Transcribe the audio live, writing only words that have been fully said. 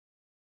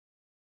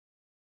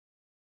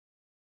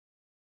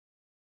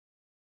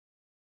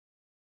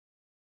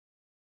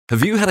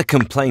Have you had a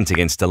complaint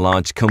against a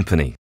large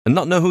company and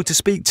not know who to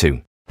speak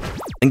to?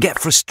 And get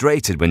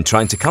frustrated when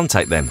trying to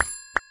contact them?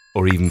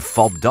 Or even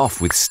fobbed off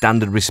with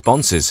standard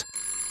responses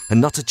and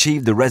not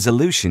achieve the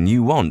resolution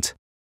you want?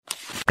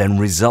 Then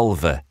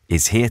Resolver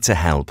is here to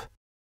help.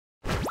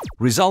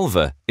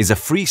 Resolver is a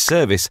free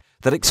service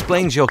that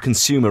explains your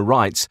consumer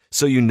rights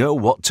so you know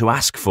what to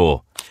ask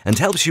for and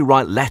helps you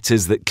write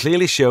letters that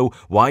clearly show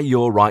why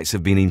your rights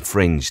have been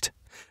infringed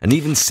and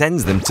even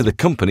sends them to the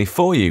company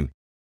for you.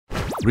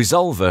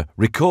 Resolver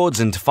records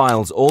and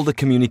files all the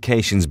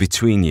communications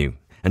between you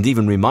and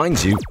even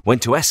reminds you when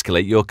to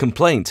escalate your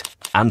complaint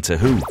and to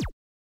who.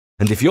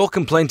 And if your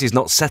complaint is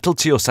not settled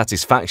to your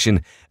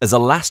satisfaction, as a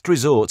last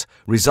resort,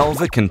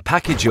 Resolver can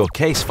package your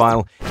case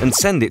file and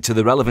send it to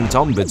the relevant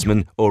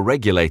ombudsman or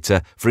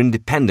regulator for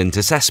independent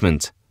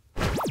assessment.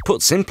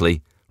 Put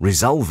simply,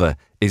 Resolver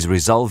is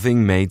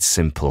resolving made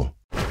simple.